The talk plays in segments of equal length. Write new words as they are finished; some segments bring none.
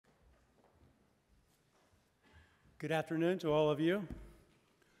Good afternoon to all of you.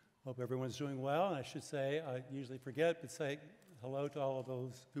 Hope everyone's doing well. And I should say, I usually forget, but say hello to all of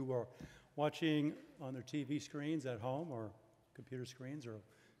those who are watching on their TV screens at home or computer screens or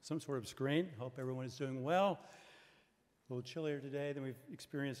some sort of screen. Hope everyone is doing well. A little chillier today than we've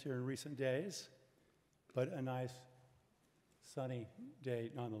experienced here in recent days, but a nice sunny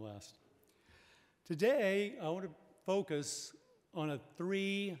day nonetheless. Today, I want to focus on a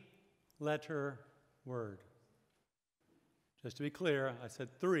three-letter word. Just to be clear, I said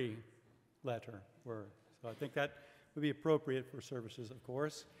three-letter word. So I think that would be appropriate for services, of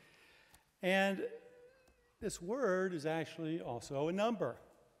course. And this word is actually also a number.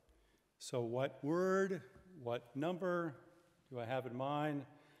 So what word, what number do I have in mind?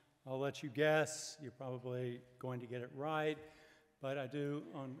 I'll let you guess. You're probably going to get it right. But I do,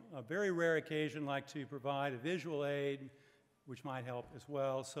 on a very rare occasion, like to provide a visual aid, which might help as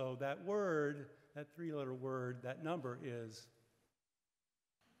well. So that word, that three-letter word, that number is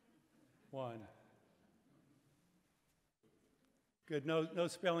 1. Good, no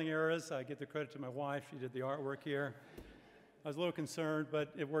spelling errors. I give the credit to my wife. She did the artwork here. I was a little concerned,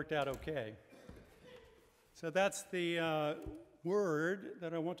 but it worked out okay. So that's the word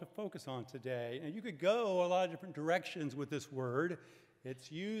that I want to focus on today. And you could go a lot of different directions with this word. It's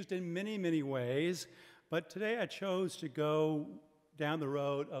used in many, many ways. But today I chose to go down the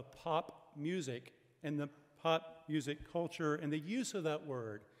road of pop music and the pop music culture and the use of that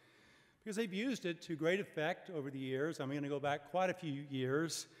word. Because they've used it to great effect over the years. I'm going to go back quite a few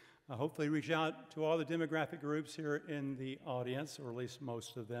years, hopefully reach out to all the demographic groups here in the audience, or at least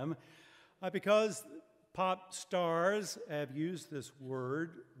most of them, because pop stars have used this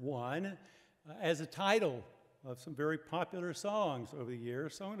word, one, as a title of some very popular songs over the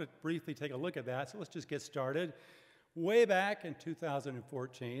years. So I'm going to briefly take a look at that. So let's just get started. Way back in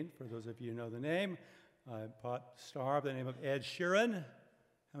 2014, for those of you who know the name, a pop star by the name of Ed Sheeran.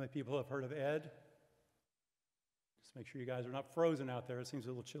 How many people have heard of Ed? Just make sure you guys are not frozen out there. It seems a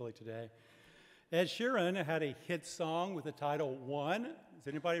little chilly today. Ed Sheeran had a hit song with the title One. Does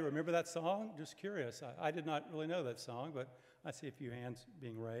anybody remember that song? Just curious. I did not really know that song, but I see a few hands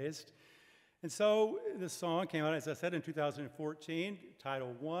being raised. And so this song came out, as I said, in 2014,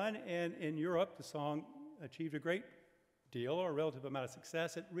 title One. And in Europe, the song achieved a great deal, or a relative amount of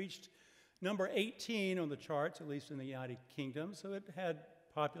success. It reached number 18 on the charts, at least in the United Kingdom. So it had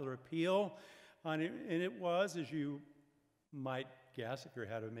popular appeal. And it was, as you might guess if you're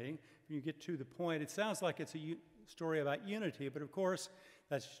ahead of me, when you get to the point, it sounds like it's a story about unity, but of course,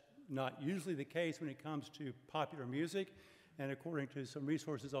 that's not usually the case when it comes to popular music. And according to some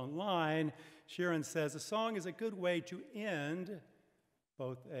resources online, Sheeran says, the song is a good way to end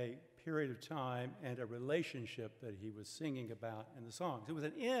both a period of time and a relationship that he was singing about in the songs. It was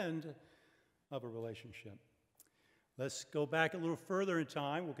an end of a relationship. Let's go back a little further in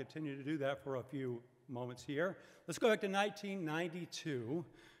time. We'll continue to do that for a few moments here. Let's go back to 1992.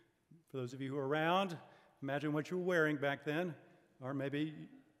 For those of you who are around, imagine what you were wearing back then, or maybe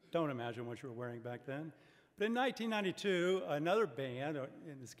don't imagine what you were wearing back then. But in 1992, another band,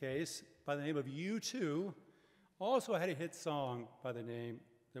 in this case, by the name of U2, also had a hit song by the name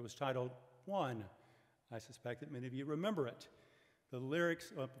that was titled One. I suspect that many of you remember it. The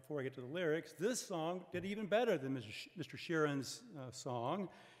lyrics, before I get to the lyrics, this song did even better than Mr. Sheeran's song.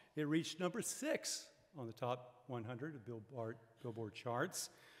 It reached number 6 on the top 100 of Billboard charts.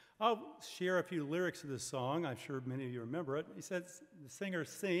 I'll share a few lyrics of this song. I'm sure many of you remember it. He says, the singer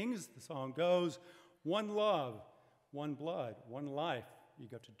sings, the song goes, one love, one blood, one life. You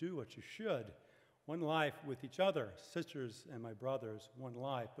got to do what you should. One life with each other, sisters and my brothers, one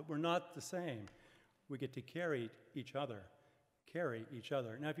life. But we're not the same. We get to carry each other. Carry each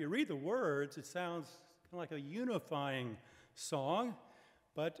other. Now, if you read the words, it sounds kind of like a unifying song,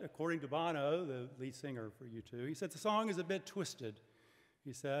 but according to Bono, the lead singer for U2, he said the song is a bit twisted,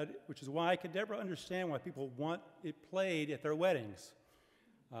 he said, which is why I could never understand why people want it played at their weddings.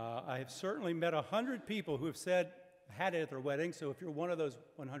 I have certainly met 100 people who have had it at their wedding, so if you're one of those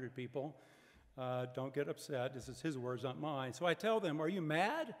 100 people, don't get upset. This is his words, not mine. So I tell them, are you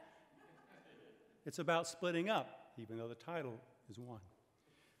mad? It's about splitting up, even though the title is One.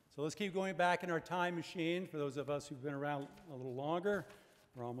 So let's keep going back in our time machine. For those of us who've been around a little longer,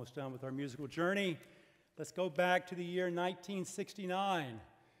 we're almost done with our musical journey. Let's go back to the year 1969.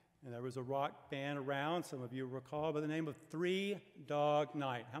 And there was a rock band around, some of you recall, by the name of Three Dog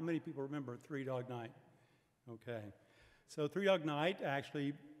Night. How many people remember Three Dog Night? Okay. So Three Dog Night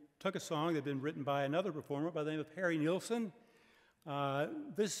actually took a song that had been written by another performer by the name of Harry Nilsson.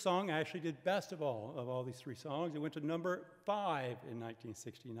 This song actually did best of all these three songs. It went to number 5 in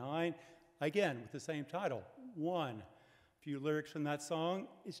 1969, again with the same title, one. A few lyrics from that song.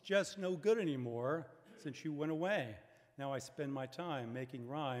 It's just no good anymore since you went away. Now I spend my time making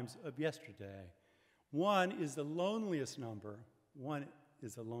rhymes of yesterday. One is the loneliest number. One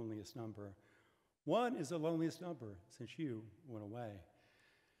is the loneliest number. One is the loneliest number since you went away.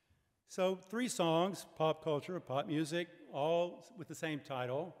 So 3 songs, pop culture, pop music, all with the same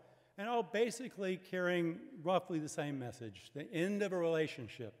title, and all basically carrying roughly the same message: the end of a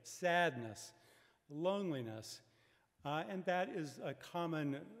relationship, sadness, loneliness, and that is a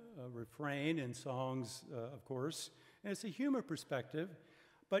common refrain in songs, of course, and it's a human perspective.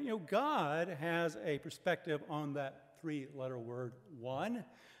 But God has a perspective on that 3-letter word, one,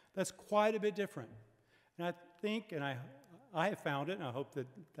 that's quite a bit different. And I think, and I have found it, and I hope that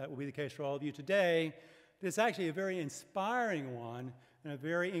that will be the case for all of you today, that it's actually a very inspiring one and a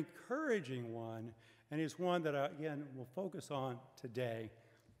very encouraging one, and it's one that, again, we'll focus on today.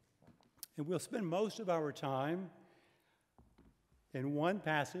 And we'll spend most of our time in one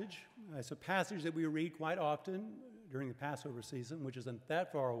passage. It's a passage that we read quite often during the Passover season, which isn't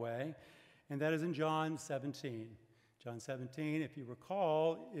that far away, and that is in John 17. John 17, if you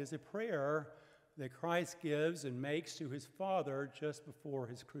recall, is a prayer that Christ gives and makes to his Father just before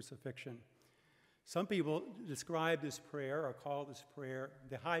his crucifixion. Some people describe this prayer or call this prayer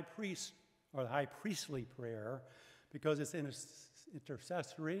the high priest or the high priestly prayer because it's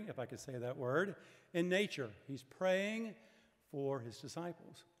intercessory, if I could say that word, in nature. He's praying for his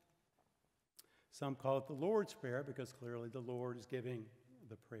disciples. Some call it the Lord's Prayer because clearly the Lord is giving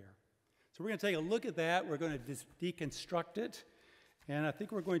the prayer. So we're going to take a look at that. We're going to deconstruct it. And I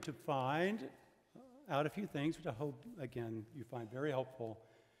think we're going to find out a few things, which I hope, again, you find very helpful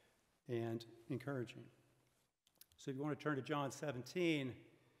and encouraging. So if you want to turn to John 17,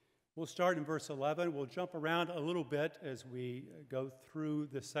 we'll start in verse 11. We'll jump around a little bit as we go through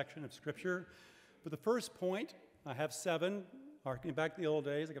this section of Scripture. But the first point, I have 7. Harkening back to the old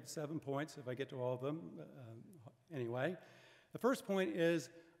days, I got 7 points if I get to all of them. Anyway, the first point is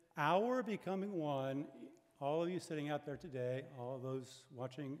our becoming one. All of you sitting out there today, all of those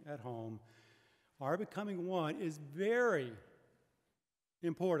watching at home, our becoming one is very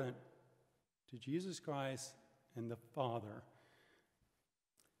important to Jesus Christ and the Father.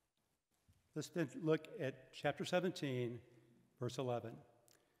 Let's then look at chapter 17, verse 11.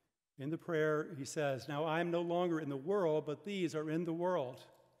 In the prayer, he says, "Now I am no longer in the world, but these are in the world,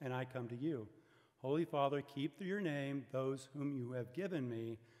 and I come to you. Holy Father, keep through your name those whom you have given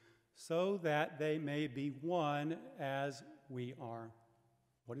me, so that they may be one as we are."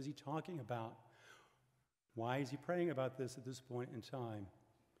 What is he talking about? Why is he praying about this at this point in time?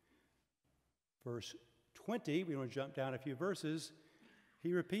 Verse 20, we want to jump down a few verses.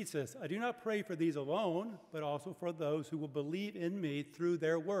 He repeats this: "I do not pray for these alone, but also for those who will believe in me through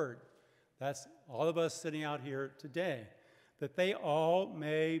their word." That's all of us sitting out here today. "That they all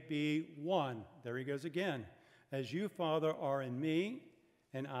may be one." There he goes again. "As you, Father, are in me,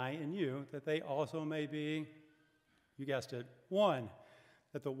 and I in you, that they also may be," you guessed it, "one,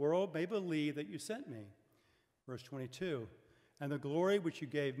 that the world may believe that you sent me." Verse 22, "And the glory which you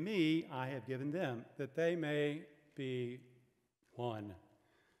gave me, I have given them, that they may be one,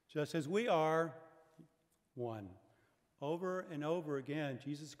 just as we are one." Over and over again,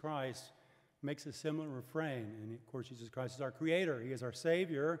 Jesus Christ makes a similar refrain. And of course, Jesus Christ is our creator. He is our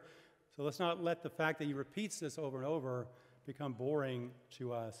Savior. So let's not let the fact that he repeats this over and over become boring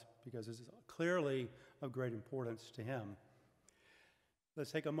to us, because this is clearly of great importance to him.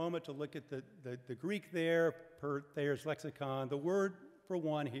 Let's take a moment to look at the Greek there, per Thayer's lexicon. The word for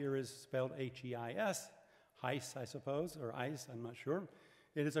one here is spelled H-E-I-S, heis, I suppose, or ice, I'm not sure.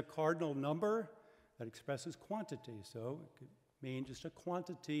 It is a cardinal number that expresses quantity, so it could mean just a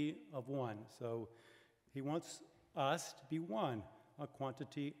quantity of one. So he wants us to be one, a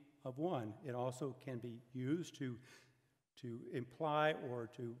quantity of one. It also can be used to imply or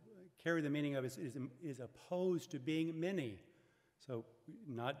to carry the meaning of is opposed to being many. So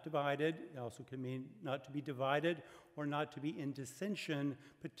not divided. It also can mean not to be divided or not to be in dissension,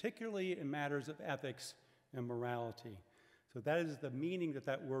 particularly in matters of ethics and morality. So that is the meaning that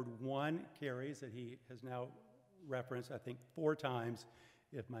that word one carries, that he has now referenced, I think, 4 times,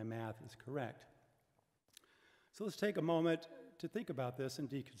 if my math is correct. So let's take a moment to think about this and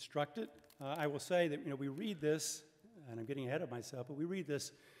deconstruct it. I will say that, we read this, and I'm getting ahead of myself, but we read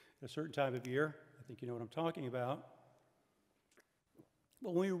this at a certain time of year. I think you know what I'm talking about.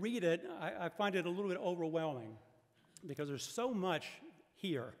 But when we read it, I find it a little bit overwhelming because there's so much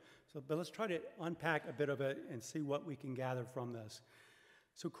here. But let's try to unpack a bit of it and see what we can gather from this.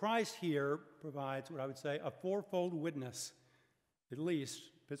 So Christ here provides what I would say a 4-fold witness, at least,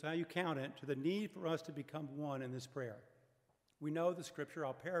 depends on how you count it, to the need for us to become one in this prayer. We know the scripture,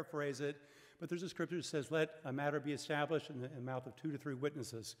 I'll paraphrase it, but there's a scripture that says, let a matter be established in the mouth of 2 to 3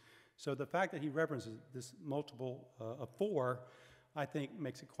 witnesses. So the fact that he references this multiple of 4, I think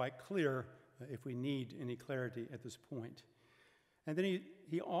makes it quite clear if we need any clarity at this point. And then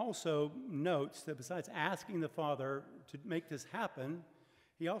he also notes that besides asking the Father to make this happen,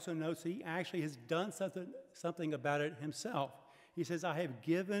 he also notes that he actually has done something about it himself. He says, I have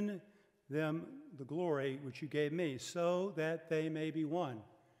given them the glory which you gave me, so that they may be one.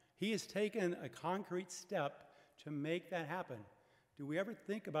 He has taken a concrete step to make that happen. Do we ever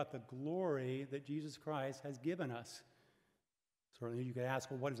think about the glory that Jesus Christ has given us? Certainly you could ask,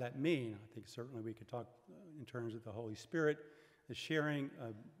 well, what does that mean? I think certainly we could talk in terms of the Holy Spirit, the sharing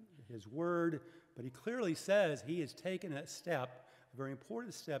of his word, but he clearly says he has taken a step, a very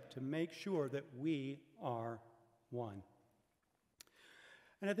important step, to make sure that we are one.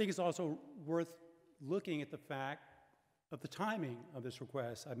 And I think it's also worth looking at the fact of the timing of this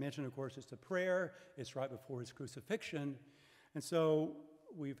request. I mentioned, of course, it's a prayer. It's right before his crucifixion. And so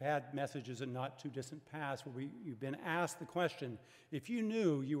we've had messages in not too distant past where you've been asked the question, if you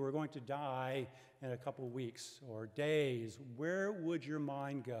knew you were going to die in a couple of weeks or days, where would your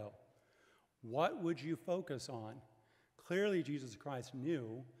mind go? What would you focus on? Clearly, Jesus Christ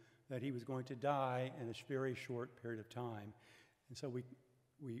knew that he was going to die in this very short period of time. And so we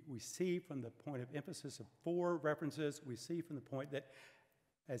see from the point of emphasis of 4 references, we see from the point that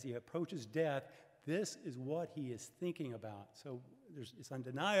as he approaches death, this is what he is thinking about. So it's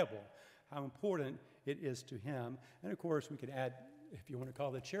undeniable how important it is to him. And of course, we could add, if you want to call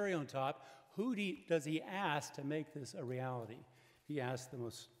it the cherry on top, who does he ask to make this a reality? He asks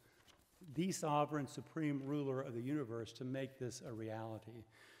the sovereign, supreme ruler of the universe to make this a reality.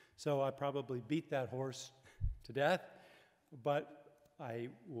 So I probably beat that horse to death, but I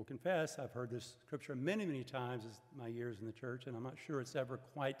will confess I've heard this scripture many, many times as my years in the church, and I'm not sure it's ever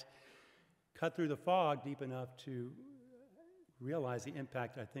quite cut through the fog deep enough to realize the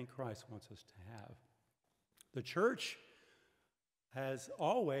impact I think Christ wants us to have. The church has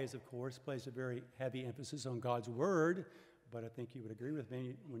always, of course, placed a very heavy emphasis on God's word, but I think you would agree with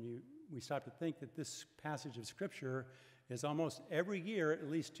me when we stop to think that this passage of Scripture is almost every year, at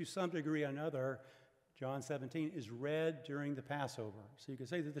least to some degree or another, John 17, is read during the Passover. So you can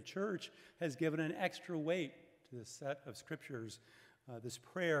say that the church has given an extra weight to this set of Scriptures, this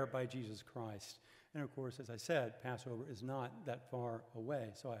prayer by Jesus Christ. And of course, as I said, Passover is not that far away.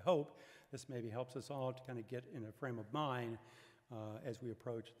 So I hope this maybe helps us all to kind of get in a frame of mind as we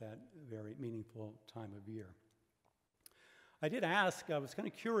approach that very meaningful time of year. I did ask, I was kind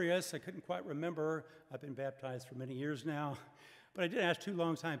of curious, I couldn't quite remember, I've been baptized for many years now, but I did ask 2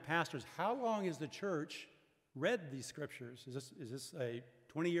 longtime pastors, how long has the church read these scriptures? Is this a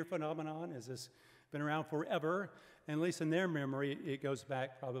 20-year phenomenon? Has this been around forever? And at least in their memory, it goes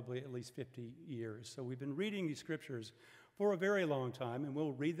back probably at least 50 years. So we've been reading these scriptures for a very long time, and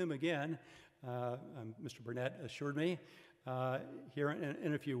we'll read them again, Mr. Burnett assured me, here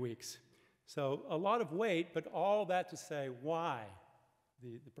in a few weeks. So a lot of weight, but all that to say, why?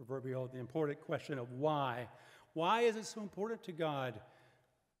 The proverbial, the important question of why. Why is it so important to God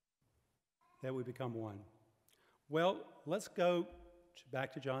that we become one? Well, let's go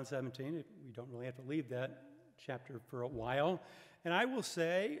back to John 17. We don't really have to leave that chapter for a while. And I will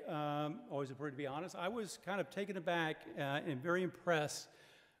say, always important to be honest, I was kind of taken aback and very impressed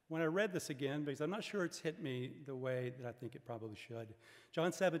when I read this again, because I'm not sure it's hit me the way that I think it probably should.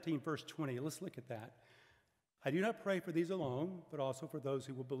 John 17, verse 20, let's look at that. I do not pray for these alone, but also for those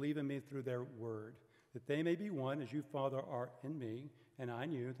who will believe in me through their word, that they may be one as you, Father, are in me, and I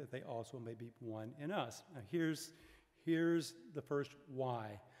in you, that they also may be one in us. Now here's the first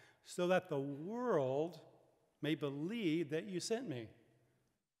why. So that the world may believe that you sent me.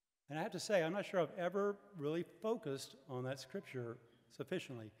 And I have to say, I'm not sure I've ever really focused on that scripture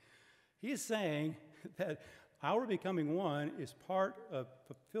sufficiently. He is saying that our becoming one is part of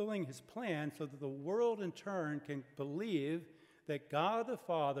fulfilling his plan so that the world in turn can believe that God the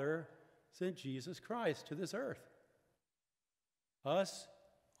Father sent Jesus Christ to this earth. Us,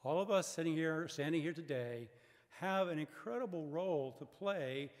 all of us standing here today, have an incredible role to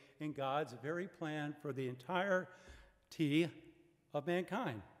play in God's very plan for the entirety of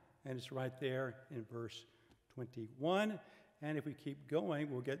mankind. And it's right there in verse 21. And if we keep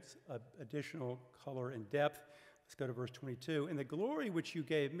going, we'll get additional color and depth. Let's go to verse 22. "In the glory which you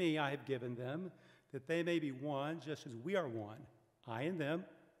gave me, I have given them, that they may be one, just as we are one, I and them,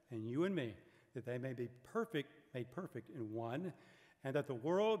 and you and me, that they may be perfect, made perfect in one, and that the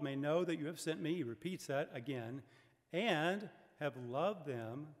world may know that you have sent me," he repeats that again, "and have loved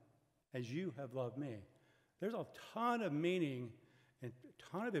them as you have loved me. There's a ton of meaning and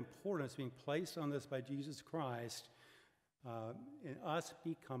a ton of importance being placed on this by Jesus Christ in us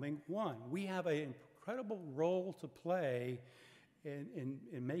becoming one. We have an incredible role to play in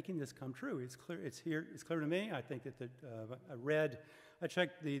making this come true. It's clear to me. I think that I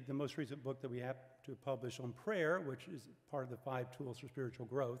checked the most recent book that we have to publish on prayer, which is part of the 5 tools for spiritual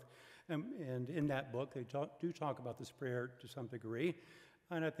growth. And in that book, they do talk about this prayer to some degree.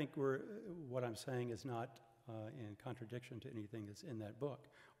 And I think what I'm saying is not in contradiction to anything that's in that book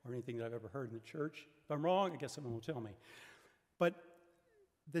or anything that I've ever heard in the church. If I'm wrong, I guess someone will tell me. But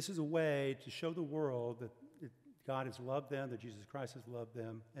this is a way to show the world that God has loved them, that Jesus Christ has loved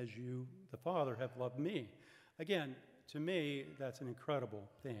them as you, the Father, have loved me. Again, to me, that's an incredible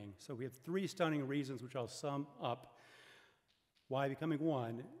thing. So we have 3 stunning reasons, which I'll sum up, why becoming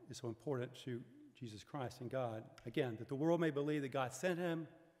one is so important to Jesus Christ and God. Again, that the world may believe that God sent him,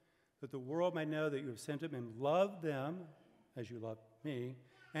 that the world may know that you have sent him and loved them as you love me.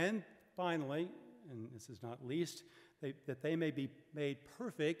 And finally, and this is not least, that they may be made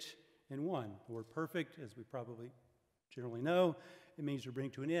perfect in one. The word perfect, as we probably generally know, it means to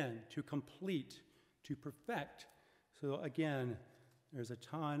bring to an end, to complete, to perfect. So again, there's a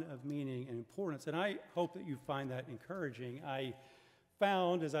ton of meaning and importance, and I hope that you find that encouraging. I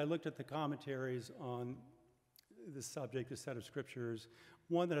found, as I looked at the commentaries on this subject, this set of scriptures,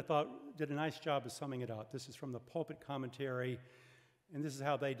 one that I thought did a nice job of summing it up. This is from the Pulpit Commentary, and this is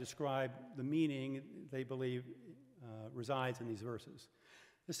how they describe the meaning they believe resides in these verses.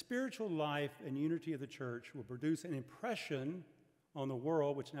 The spiritual life and unity of the church will produce an impression on the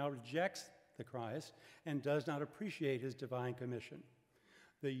world which now rejects the Christ and does not appreciate his divine commission.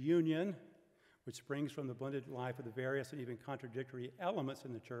 The union, which springs from the blended life of the various and even contradictory elements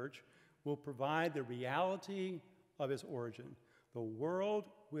in the church, will provide the reality of its origin. The world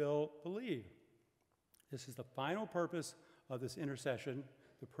will believe. This is the final purpose of this intercession,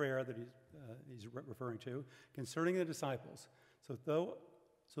 the prayer that he's referring to, concerning the disciples. So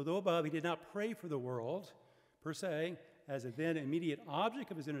though above he did not pray for the world, per se, as a then immediate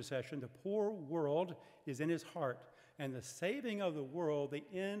object of his intercession, the poor world is in his heart, and the saving of the world, the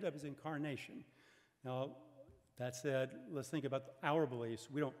end of his incarnation. Now, that said, let's think about our beliefs.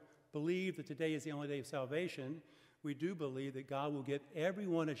 We don't believe that today is the only day of salvation. We do believe that God will give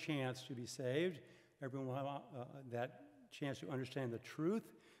everyone a chance to be saved, everyone will have that chance to understand the truth.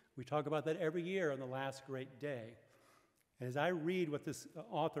 We talk about that every year on the last great day. And as I read what this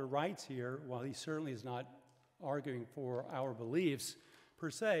author writes here, while he certainly is not arguing for our beliefs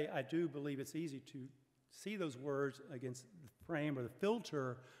per se, I do believe it's easy to see those words against the frame or the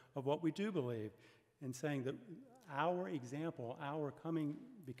filter of what we do believe, and saying that our example, our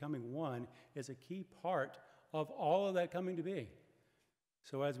becoming one, is a key part of all of that coming to be.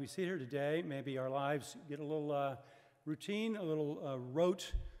 So as we sit here today, maybe our lives get a little routine, a little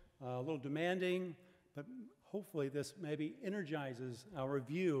rote, a little demanding, but hopefully this maybe energizes our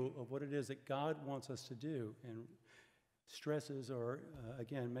view of what it is that God wants us to do, and stresses or,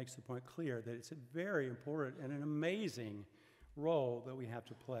 again, makes the point clear that it's a very important and an amazing role that we have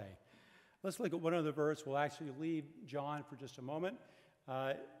to play. Let's look at one other verse. We'll actually leave John for just a moment.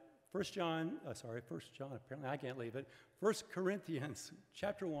 1 John, apparently I can't leave it. 1 Corinthians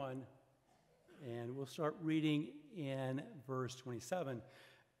chapter 1, and we'll start reading in verse 27.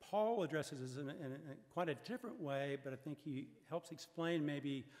 Paul addresses this in quite a different way, but I think he helps explain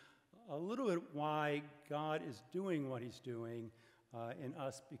maybe a little bit why God is doing what he's doing in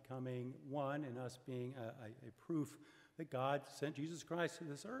us becoming one, and us being a proof that God sent Jesus Christ to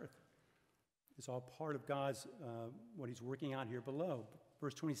this earth. It's all part of God's, what he's working out here below.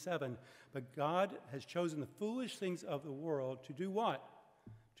 Verse 27, but God has chosen the foolish things of the world to do what?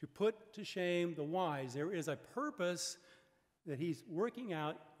 To put to shame the wise. There is a purpose that he's working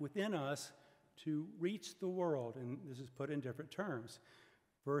out within us to reach the world, and this is put in different terms.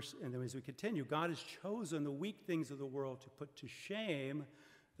 And then as we continue, God has chosen the weak things of the world to put to shame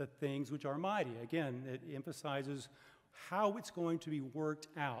the things which are mighty. Again, it emphasizes how it's going to be worked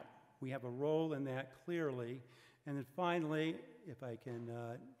out. We have a role in that clearly. And then finally, if I can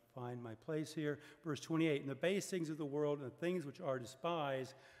find my place here, verse 28, and the base things of the world and the things which are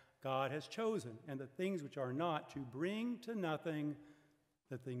despised, God has chosen, and the things which are not, to bring to nothing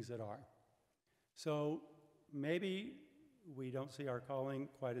the things that are. So maybe we don't see our calling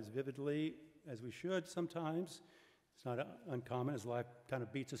quite as vividly as we should sometimes. It's not uncommon as life kind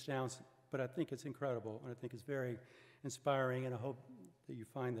of beats us down, but I think it's incredible, and I think it's very inspiring, and I hope that you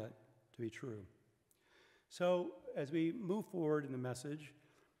find that to be true. So as we move forward in the message,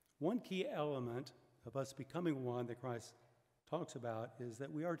 one key element of us becoming one that Christ talks about is that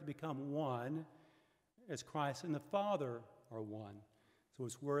we are to become one as Christ and the Father are one. So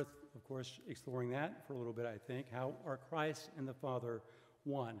it's worth, of course, exploring that for a little bit, I think. How are Christ and the Father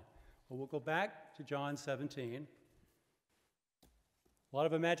one? Well, we'll go back to John 17. A lot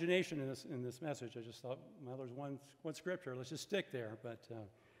of imagination in this message. I just thought, well, there's one scripture. Let's just stick there. But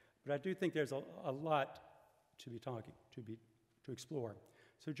I do think there's a lot to explore.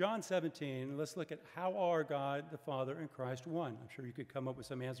 So John 17, let's look at how are God the Father and Christ one. I'm sure you could come up with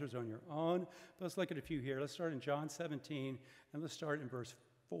some answers on your own, but let's look at a few here. Let's start in John 17, and let's start in verse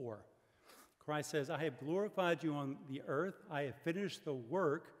 4. Christ says, I have glorified you on the earth. I have finished the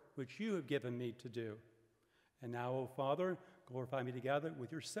work which you have given me to do. And now, O Father, glorify me together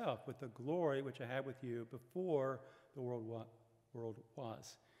with yourself, with the glory which I had with you before the world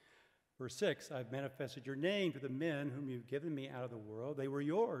was. Verse 6, I've manifested your name to the men whom you've given me out of the world. They were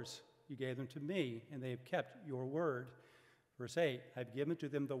yours. You gave them to me, and they have kept your word. Verse 8, I've given to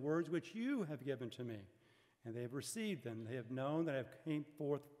them the words which you have given to me, and they have received them. They have known that I have came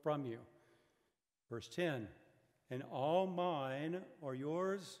forth from you. Verse 10, and all mine are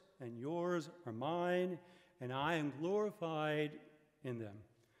yours, and yours are mine, and I am glorified in them.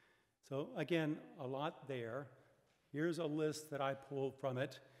 So again, a lot there. Here's a list that I pulled from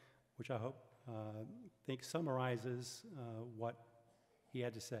it, which I think summarizes what he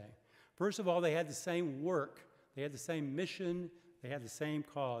had to say. First of all, they had the same work. They had the same mission. They had the same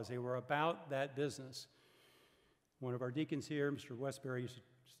cause. They were about that business. One of our deacons here, Mr. Westbury,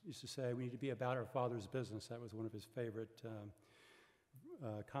 used to say, we need to be about our Father's business. That was one of his favorite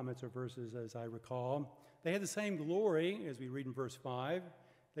comments or verses, as I recall. They had the same glory, as we read in verse 5.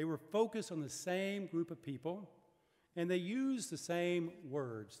 They were focused on the same group of people. And they use the same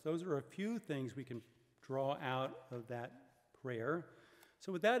words. Those are a few things we can draw out of that prayer.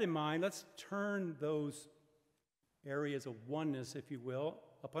 So with that in mind, let's turn those areas of oneness, if you will,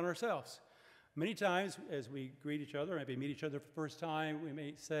 upon ourselves. Many times as we greet each other, maybe meet each other for the first time, we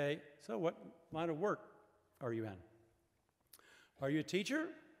may say, so what line of work are you in? Are you a teacher,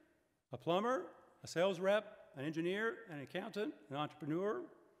 a plumber, a sales rep, an engineer, an accountant, an entrepreneur?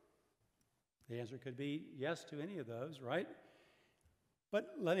 The answer could be yes to any of those, right?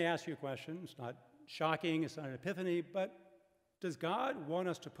 But let me ask you a question. It's not shocking, it's not an epiphany, but does God want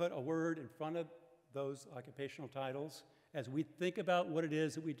us to put a word in front of those occupational titles as we think about what it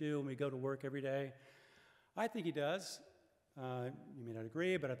is that we do when we go to work every day? I think he does. You may not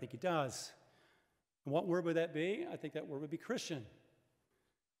agree, but I think he does. And what word would that be? I think that word would be Christian.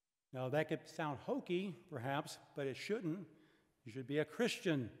 Now, that could sound hokey, perhaps, but it shouldn't. You should be a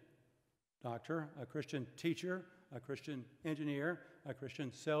Christian doctor, a Christian teacher, a Christian engineer, a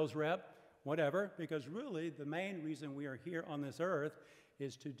Christian sales rep, whatever, because really the main reason we are here on this earth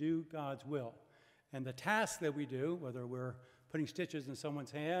is to do God's will. And the task that we do, whether we're putting stitches in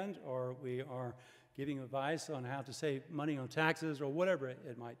someone's hand or we are giving advice on how to save money on taxes or whatever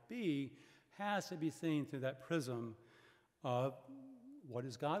it might be, has to be seen through that prism of what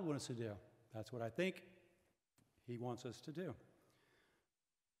does God want us to do? That's what I think he wants us to do.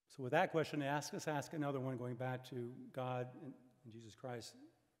 So with that question, ask another one, going back to God and Jesus Christ,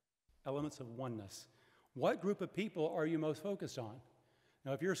 elements of oneness. What group of people are you most focused on?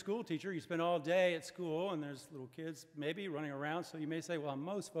 Now, if you're a school teacher, you spend all day at school, and there's little kids maybe running around, so you may say, well, I'm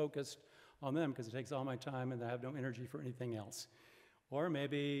most focused on them because it takes all my time and I have no energy for anything else. Or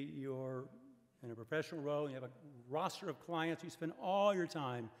maybe you're in a professional role, and you have a roster of clients, you spend all your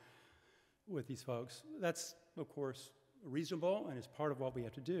time with these folks. That's, of course, reasonable, and it's part of what we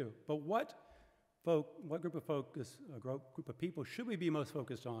have to do. But what group of people should we be most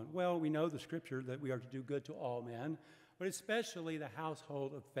focused on? Well, we know the scripture that we are to do good to all men, but especially the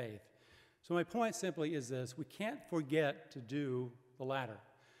household of faith. So my point simply is this: we can't forget to do the latter.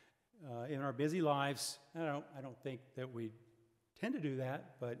 In our busy lives, I don't think that we tend to do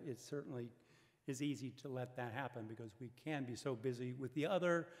that, but it certainly is easy to let that happen because we can be so busy with the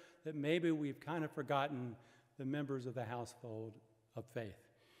other that maybe we've kind of forgotten the members of the household of faith.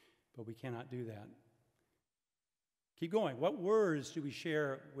 But we cannot do that. Keep going. What words do we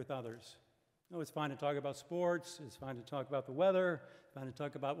share with others? Oh, it's fine to talk about sports. It's fine to talk about the weather. It's fine to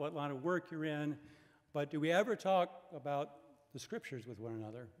talk about what line of work you're in. But do we ever talk about the scriptures with one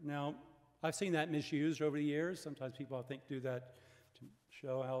another? Now, I've seen that misused over the years. Sometimes people, I think, do that to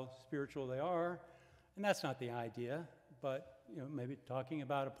show how spiritual they are. And that's not the idea. But, maybe talking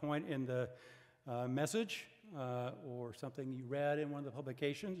about a point in the message or something you read in one of the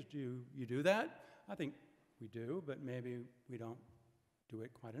publications. Do you do that? I think we do, but maybe we don't do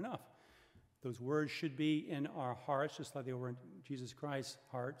it quite enough. Those words should be in our hearts, just like they were in Jesus Christ's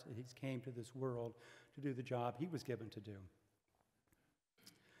heart. He came to this world to do the job he was given to do.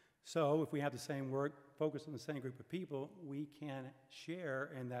 So if we have the same work, focus on the same group of people, we can share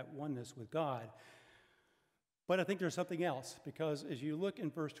in that oneness with God. But I think there's something else, because as you look in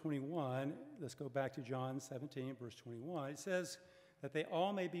verse 21, let's go back to John 17, verse 21, it says that they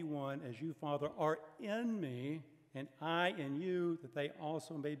all may be one as you, Father, are in me, and I in you, that they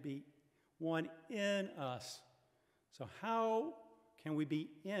also may be one in us. So how can we be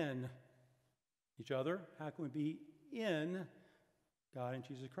in each other? How can we be in God and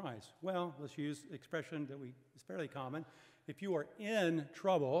Jesus Christ? Well, let's use the expression that is fairly common. If you are in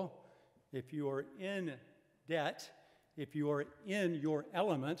trouble, if you are in debt, if you are in your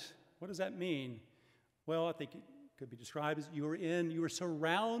element, what does that mean? Well, I think it could be described as you are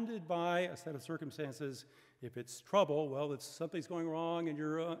surrounded by a set of circumstances. If it's trouble, well, it's something's going wrong and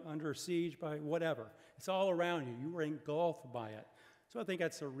you're under siege by whatever. It's all around you. You are engulfed by it. So I think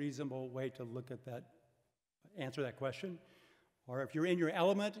that's a reasonable way to look at that, answer that question. Or if you're in your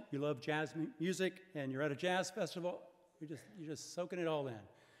element, you love jazz music and you're at a jazz festival, you're just soaking it all in.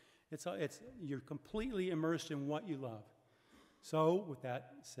 You're completely immersed in what you love. So with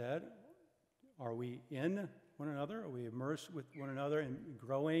that said, are we in one another? Are we immersed with one another and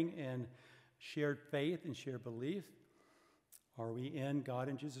growing in shared faith and shared belief? Are we in God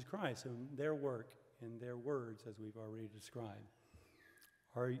and Jesus Christ and their work and their words, as we've already described?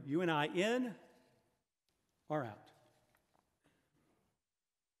 Are you and I in or out?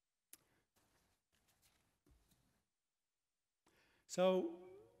 So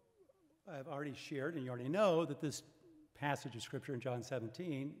I've already shared, and you already know, that this passage of Scripture in John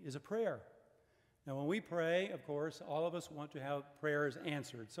 17 is a prayer. Now, when we pray, of course, all of us want to have prayers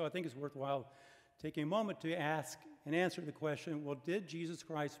answered. So I think it's worthwhile taking a moment to ask and answer the question, well, did Jesus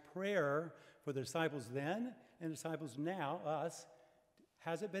Christ's prayer for the disciples then and disciples now, us,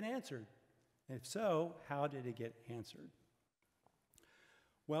 has it been answered? And if so, how did it get answered?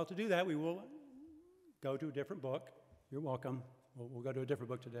 Well, to do that, we will go to a different book. You're welcome. We'll go to a different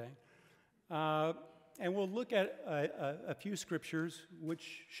book today. And we'll look at a few scriptures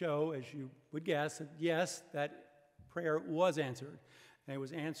which show, as you would guess, that yes, that prayer was answered. And it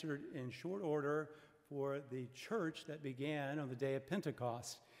was answered in short order for the church that began on the day of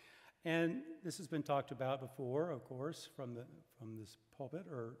Pentecost. And this has been talked about before, of course, from this pulpit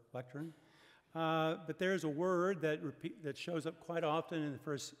or lectern. But there's a word that shows up quite often in the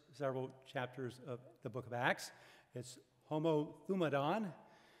first several chapters of the book of Acts. It's homothumadon.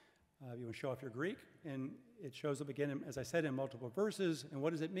 You want to show off your Greek. And it shows up again, as I said, in multiple verses. And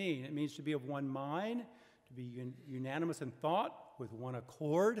what does it mean? It means to be of one mind, to be unanimous in thought, with one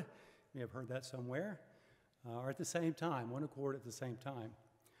accord. You may have heard that somewhere. Or at the same time, one accord at the same time.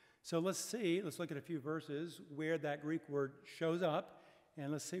 So let's look at a few verses where that Greek word shows up,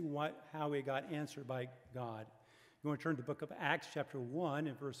 and let's see how it got answered by God. You want to turn to the book of Acts, chapter 1,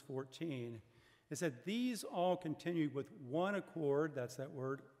 and verse 14. It said, these all continued with one accord, that's that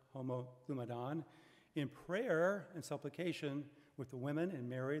word, homothumadon, in prayer and supplication with the women and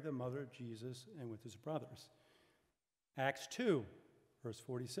Mary, the mother of Jesus, and with his brothers. Acts 2, verse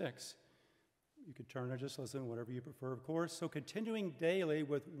 46. You could turn or just listen, whatever you prefer, of course. So continuing daily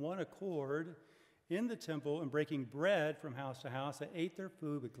with one accord in the temple and breaking bread from house to house, they ate their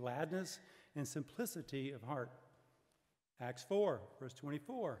food with gladness and simplicity of heart. Acts 4, verse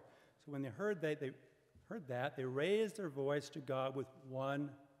 24. So when they heard that, they raised their voice to God with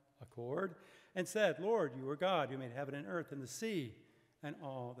one accord and said, Lord, you are God, who made heaven and earth and the sea and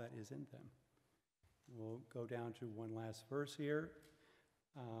all that is in them. We'll go down to one last verse here.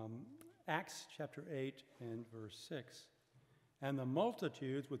 Acts chapter 8 and verse 6. And the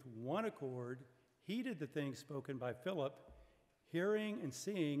multitudes with one accord heeded the things spoken by Philip, hearing and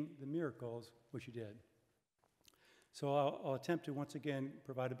seeing the miracles which he did. So I'll attempt to once again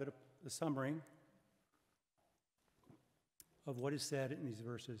provide a bit of a summary of what is said in these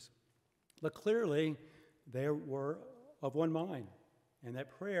verses. But clearly, they were of one mind, and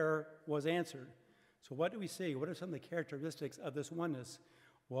that prayer was answered. So what do we see? What are some of the characteristics of this oneness?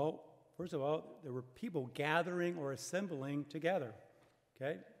 Well, first of all, there were people gathering or assembling together,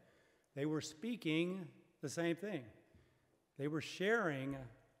 okay? They were speaking the same thing. They were sharing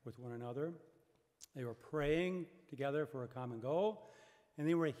with one another. They were praying together for a common goal, and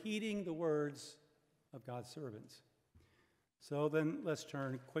they were heeding the words of God's servants. So then let's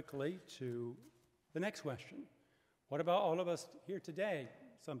turn quickly to the next question. What about all of us here today,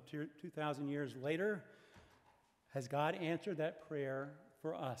 some 2,000 years later? Has God answered that prayer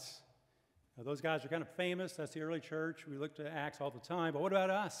for us? Now, those guys are kind of famous. That's the early church. We look to Acts all the time. But what about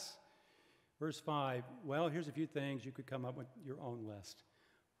us? Verse 5. Well, here's a few things. You could come up with your own list.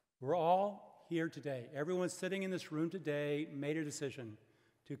 We're all here today. Everyone sitting in this room today made a decision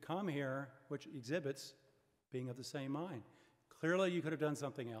to come here, which exhibits being of the same mind. Clearly, you could have done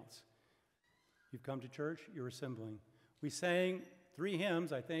something else. You've come to church, you're assembling. We sang 3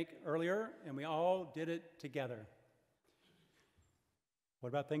 hymns, I think, earlier, and we all did it together. What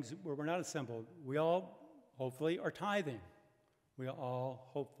about things where we're not assembled? We all, hopefully, are tithing. We all,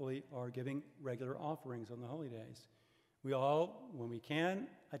 hopefully, are giving regular offerings on the holy days. We all, when we can,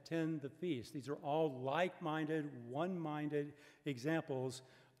 attend the feast. These are all like-minded, one-minded examples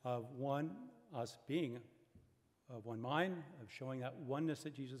of us being of one mind, of showing that oneness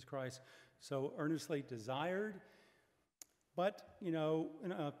that Jesus Christ so earnestly desired. But,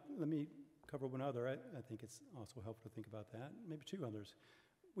 let me cover one other. I think it's also helpful to think about that, maybe 2 others.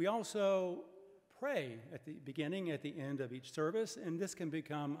 We also pray at the beginning, at the end of each service, and this can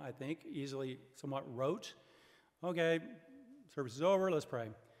become, I think, easily somewhat rote. Okay, service is over, let's pray.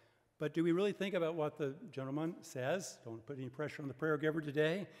 But do we really think about what the gentleman says? Don't put any pressure on the prayer giver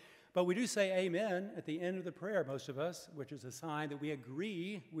today. But we do say amen at the end of the prayer, most of us, which is a sign that we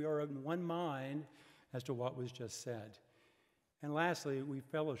agree, we are in one mind as to what was just said. And lastly, we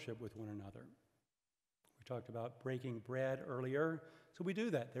fellowship with one another. We talked about breaking bread earlier, so we do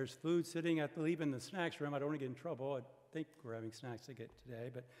that. There's food sitting, I believe, in the snacks room. I don't want to get in trouble. I think we're having snacks to get today,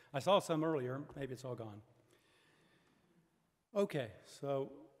 but I saw some earlier. Maybe it's all gone. Okay,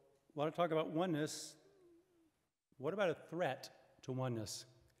 so a lot of talk about oneness. What about a threat to oneness?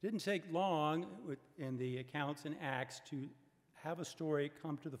 It didn't take long in the accounts in Acts to have a story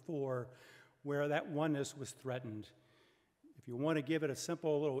come to the fore where that oneness was threatened. If you want to give it a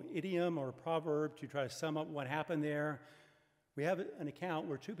simple little idiom or proverb to try to sum up what happened there, we have an account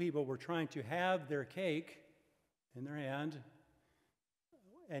where 2 people were trying to have their cake in their hand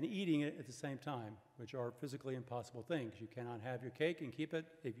and eating it at the same time, which are physically impossible things. You cannot have your cake and keep it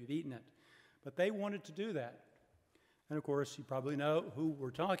if you've eaten it. But they wanted to do that. And of course, you probably know who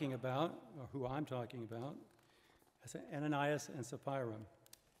we're talking about, or who I'm talking about. That's Ananias and Sapphira.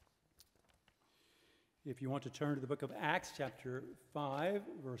 If you want to turn to the book of Acts, chapter 5,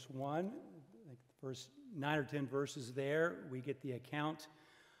 verse 1, like the first 9 or 10 verses there, we get the account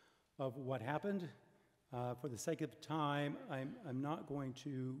of what happened. For the sake of time, I'm not going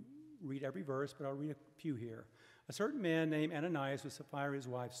to read every verse, but I'll read a few here. A certain man named Ananias with Sapphira, his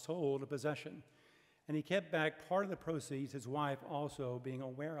wife, sold a possession, and he kept back part of the proceeds, his wife also being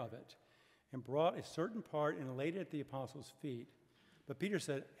aware of it, and brought a certain part and laid it at the apostles' feet. But Peter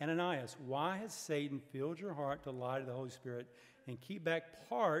said, Ananias, why has Satan filled your heart to lie to the Holy Spirit and keep back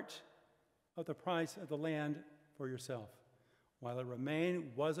part of the price of the land for yourself? While it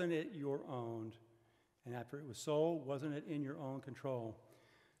remained, wasn't it your own? And after it was sold, wasn't it in your own control?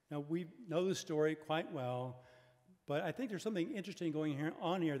 Now, we know the story quite well, but I think there's something interesting going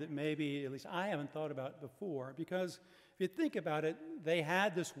on here that maybe, at least I haven't thought about before, because if you think about it, they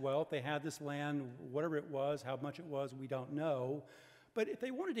had this wealth, they had this land, whatever it was, how much it was, we don't know. But if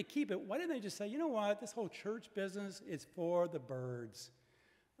they wanted to keep it, why didn't they just say, you know what, this whole church business is for the birds?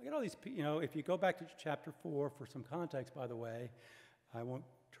 Look at all these, if you go back to chapter 4 for some context, by the way, I won't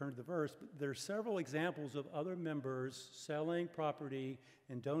turn to the verse, but there's several examples of other members selling property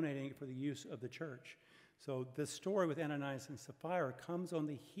and donating it for the use of the church. So this story with Ananias and Sapphira comes on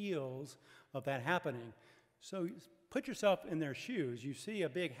the heels of that happening. So put yourself in their shoes. You see a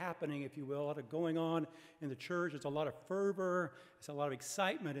big happening, if you will, a lot of going on in the church. There's a lot of fervor. There's a lot of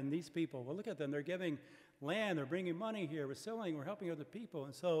excitement in these people. Well, look at them. They're giving land. They're bringing money here. We're selling. We're helping other people.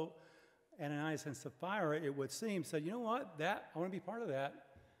 And so Ananias and Sapphira, it would seem, said, you know what? I want to be part of that.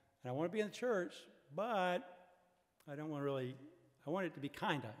 And I want to be in the church, but I don't want to really, I want it to be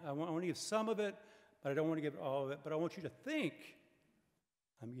kind of. I want to give some of it, but I don't want to give all of it. But I want you to think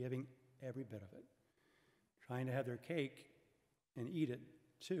I'm giving every bit of it. Trying to have their cake and eat it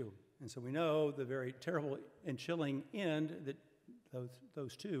too. And so we know the very terrible and chilling end that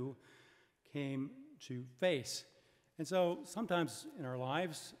those two came to face. And so sometimes in our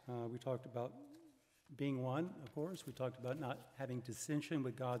lives, we talked about being one, of course. We talked about not having dissension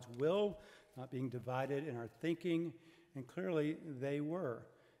with God's will, not being divided in our thinking, and clearly they were.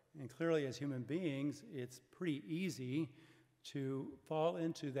 And clearly as human beings, it's pretty easy to fall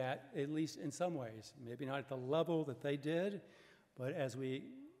into that, at least in some ways. Maybe not at the level that they did, but as we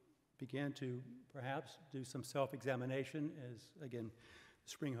begin to perhaps do some self-examination as, again,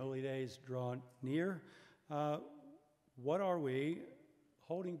 spring holy days draw near, what are we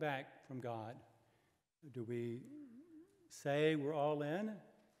holding back from God? Do we say we're all in,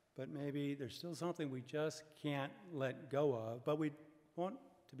 but maybe there's still something we just can't let go of, but we want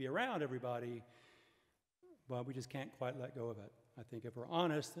to be around everybody, but we just can't quite let go of it. I think if we're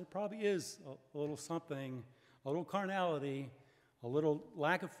honest, there probably is a little something, a little carnality, a little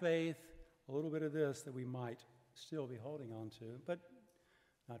lack of faith, a little bit of this that we might still be holding on to. But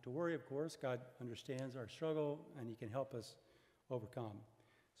not to worry, of course. God understands our struggle, and he can help us overcome.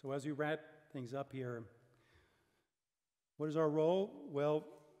 So as we wrap things up here, what is our role? Well,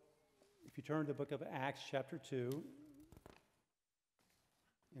 if you turn to the book of Acts chapter 2,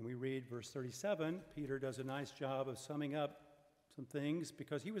 and we read verse 37, Peter does a nice job of summing up some things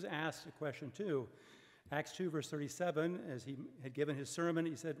because he was asked a question too. Acts 2, verse 37, as he had given his sermon,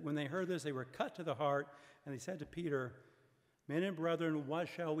 he said, when they heard this, they were cut to the heart, and they said to Peter, men and brethren, what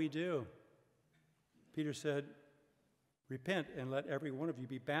shall we do? Peter said, repent and let every one of you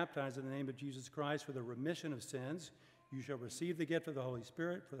be baptized in the name of Jesus Christ for the remission of sins. You shall receive the gift of the Holy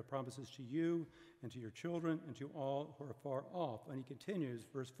Spirit, for the promises to you and to your children and to all who are far off. And he continues,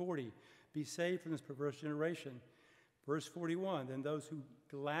 verse 40, be saved from this perverse generation. Verse 41, then those who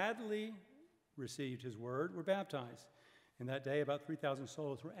gladly received his word were baptized. And that day about 3,000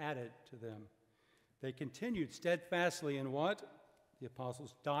 souls were added to them. They continued steadfastly in what? The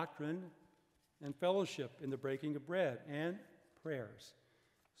apostles' doctrine and fellowship, in the breaking of bread and prayers.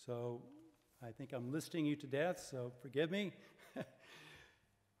 So I think I'm listing you to death, so forgive me.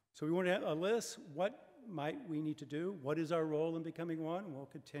 So we want to have a list. What might we need to do? What is our role in becoming one? Well,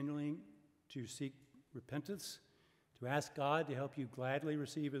 continuing to seek repentance, to ask God to help you gladly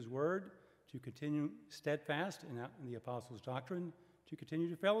receive his word, to continue steadfast in the apostles' doctrine, to continue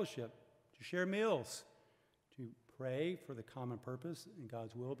to fellowship, to share meals, to pray for the common purpose and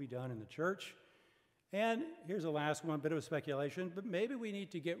God's will be done in the church. And here's the last one, a bit of a speculation, but maybe we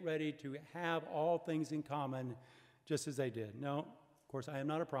need to get ready to have all things in common just as they did. No, of course, I am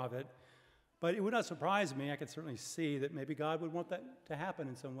not a prophet, but it would not surprise me. I could certainly see that maybe God would want that to happen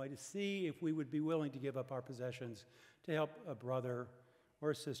in some way, to see if we would be willing to give up our possessions to help a brother or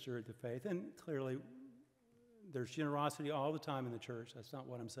a sister in the faith. And clearly, there's generosity all the time in the church. That's not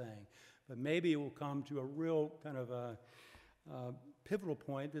what I'm saying. But maybe it will come to a real kind of a pivotal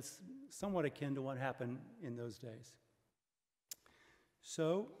point that's somewhat akin to what happened in those days.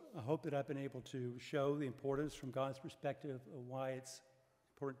 So I hope that I've been able to show the importance from God's perspective of why it's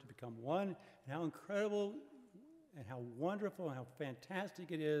important to become one, and how incredible and how wonderful and how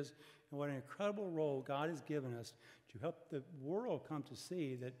fantastic it is, and what an incredible role God has given us to help the world come to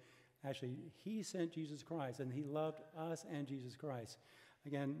see that actually he sent Jesus Christ, and he loved us and Jesus Christ.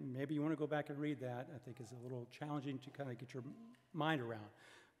 Again, maybe you want to go back and read that. I think it's a little challenging to kind of get your mind around.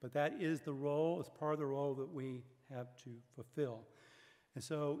 But that is the role, it's part of the role that we have to fulfill. And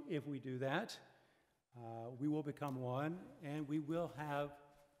so if we do that, we will become one, and we will have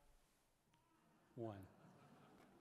one.